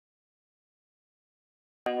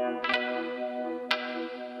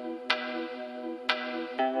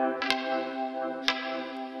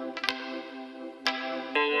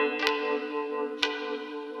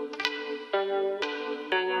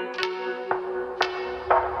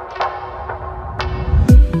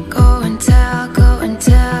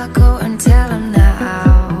Go and tell him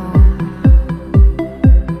now.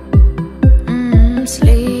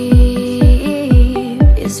 Sleep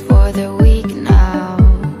is for the weak now.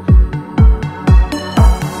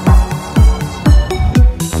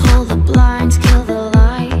 Pull the blinds, kill the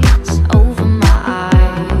lights over my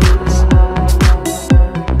eyes.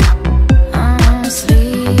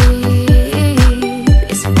 Sleep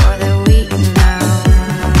is for the weak now.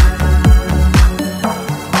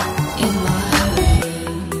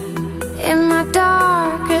 In my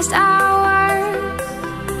darkest hours,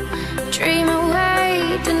 dream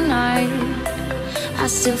away tonight. I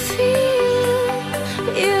still feel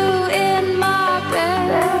you in my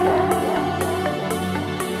bed.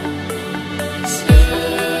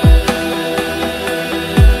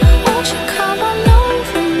 Won't you come on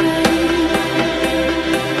over me?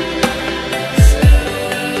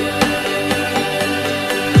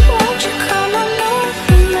 Won't you come on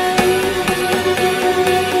over me?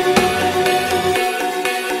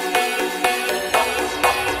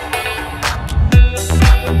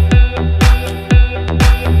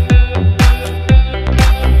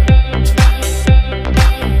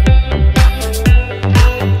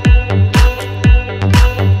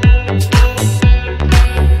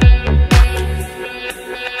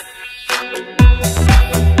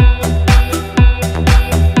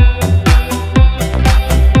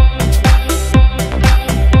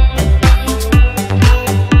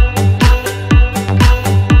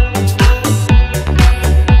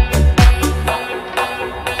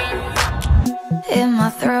 In my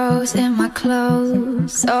throes, in my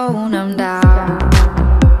clothes, so numbed out.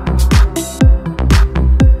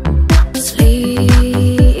 Sleep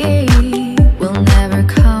will never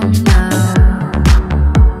come now.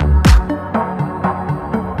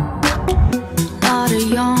 Not a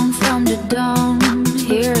yawn from the dawn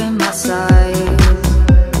here in my sight.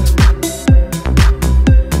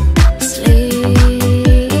 Sleep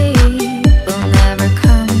will never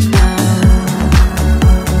come now.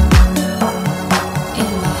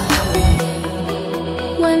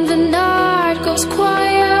 When the night goes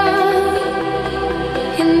quiet,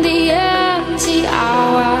 in the empty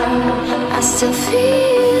hour, I still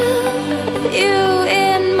feel you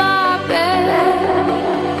in my bed.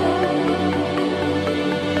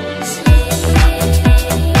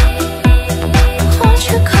 Won't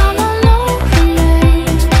you come on over me?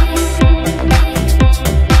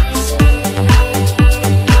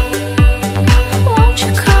 Won't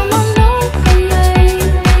you come on over me?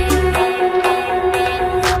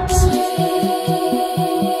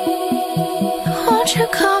 Won't you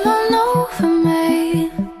come?